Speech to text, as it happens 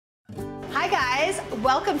Hi guys,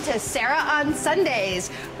 welcome to Sarah on Sundays.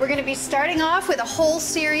 We're going to be starting off with a whole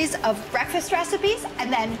series of breakfast recipes,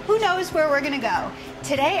 and then who knows where we're going to go.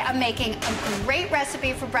 Today I'm making a great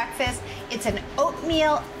recipe for breakfast. It's an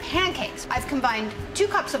oatmeal pancakes. I've combined 2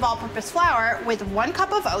 cups of all-purpose flour with 1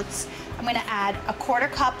 cup of oats. I'm going to add a 1/4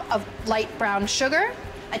 cup of light brown sugar,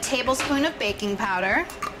 a tablespoon of baking powder,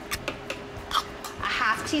 a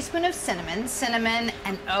 1/2 teaspoon of cinnamon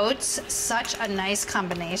and oats, such a nice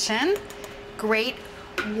combination. Great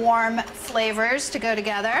warm flavors to go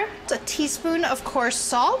together. A teaspoon of coarse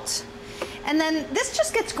salt. And then this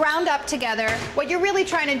just gets ground up together. What you're really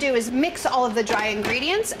trying to do is mix all of the dry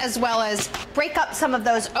ingredients as well as break up some of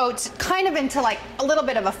those oats kind of into like a little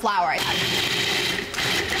bit of a flour.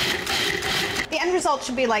 The end result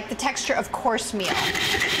should be like the texture of coarse meal.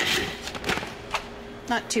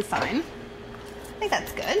 Not too fine. I think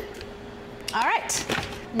that's good. All right,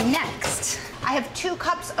 next. I have 2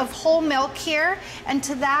 cups of whole milk here, and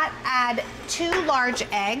to that add 2 large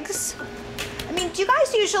eggs. I mean, do you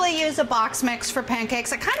guys usually use a box mix for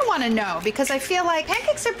pancakes? I kind of want to know because I feel like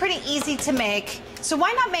pancakes are pretty easy to make, so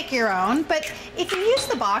why not make your own? But if you use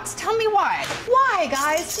the box, tell me why. Why,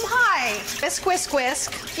 guys? Why? Whisk, whisk,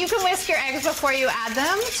 whisk. You can whisk your eggs before you add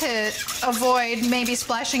them to avoid maybe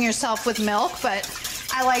splashing yourself with milk, but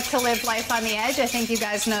I like to live life on the edge. I think you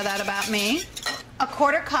guys know that about me. A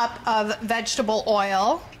 1/4 cup of vegetable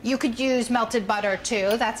oil. You could use melted butter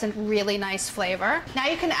too. That's a really nice flavor. Now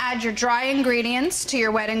you can add your dry ingredients to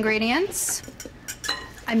your wet ingredients.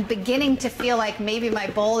 I'm beginning to feel like maybe my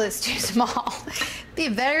bowl is too small. Be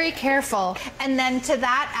very careful. And then to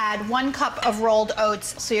that add 1 cup of rolled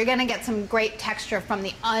oats. So you're gonna get some great texture from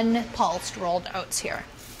the unpulsed rolled oats here.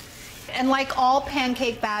 And like all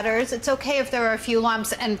pancake batters, it's okay if there are a few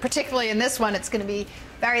lumps, and particularly in this one, it's going to be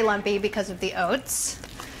very lumpy because of the oats.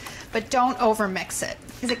 But don't overmix it,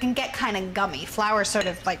 because it can get kind of gummy. Flour sort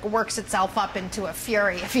of like works itself up into a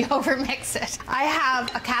fury if you overmix it. I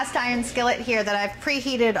have a cast iron skillet here that I've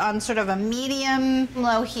preheated on sort of a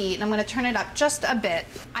medium-low heat, and I'm going to turn it up just a bit.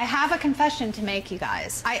 I have a confession to make, you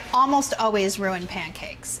guys. I almost always ruin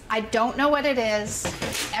pancakes. I don't know what it is.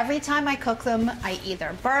 Every time I cook them, I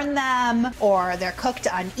either burn them or they're cooked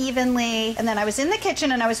unevenly. And then I was in the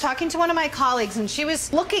kitchen and I was talking to one of my colleagues, and she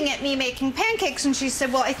was looking at me making pancakes, and she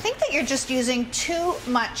said, well, I think that you're just using too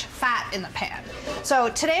much fat in the pan. So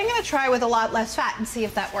today I'm going to try with a lot less fat and see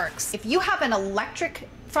if that works. If you have an electric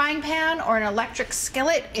frying pan or an electric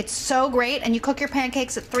skillet, it's so great, and you cook your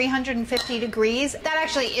pancakes at 350 degrees. That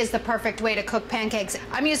actually is the perfect way to cook pancakes.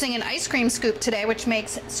 I'm using an ice cream scoop today, which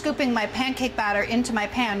makes scooping my pancake batter into my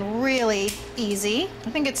pan really easy.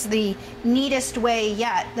 I think it's the neatest way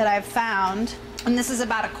yet that I've found, and this is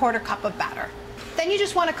about a 1/4 cup of batter. Then you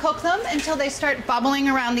just want to cook them until they start bubbling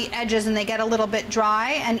around the edges and they get a little bit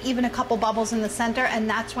dry, and even a couple bubbles in the center, and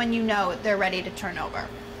that's when you know they're ready to turn over.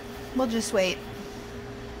 We'll just wait.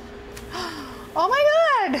 Oh my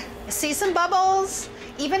God! I see some bubbles,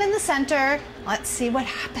 even in the center. Let's see what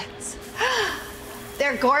happens.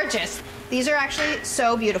 They're gorgeous. These are actually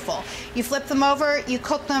so beautiful. You flip them over, you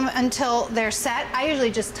cook them until they're set. I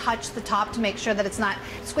usually just touch the top to make sure that it's not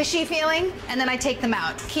squishy feeling, and then I take them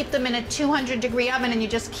out. Keep them in a 200-degree oven, and you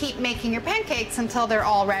just keep making your pancakes until they're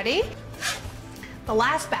all ready. The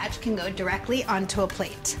last batch can go directly onto a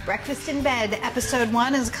plate. Breakfast in Bed, episode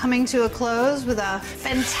 1 is coming to a close with a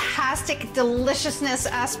fantastic deliciousness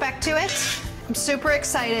aspect to it. I'm super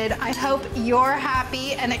excited. I hope you're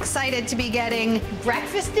happy and excited to be getting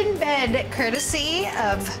Breakfast in Bed courtesy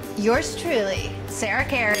of yours truly, Sarah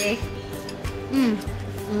Carey.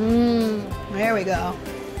 There we go.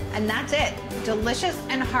 And that's it. Delicious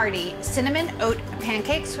and hearty cinnamon-oat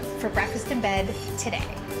pancakes for breakfast in bed today.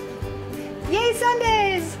 Yay,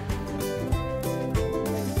 Sundays!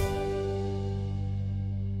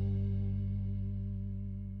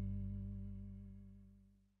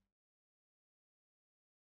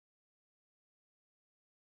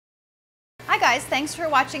 Hi guys, thanks for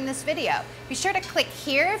watching this video. Be sure to click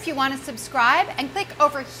here if you want to subscribe, and click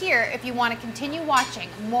over here if you want to continue watching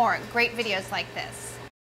more great videos like this.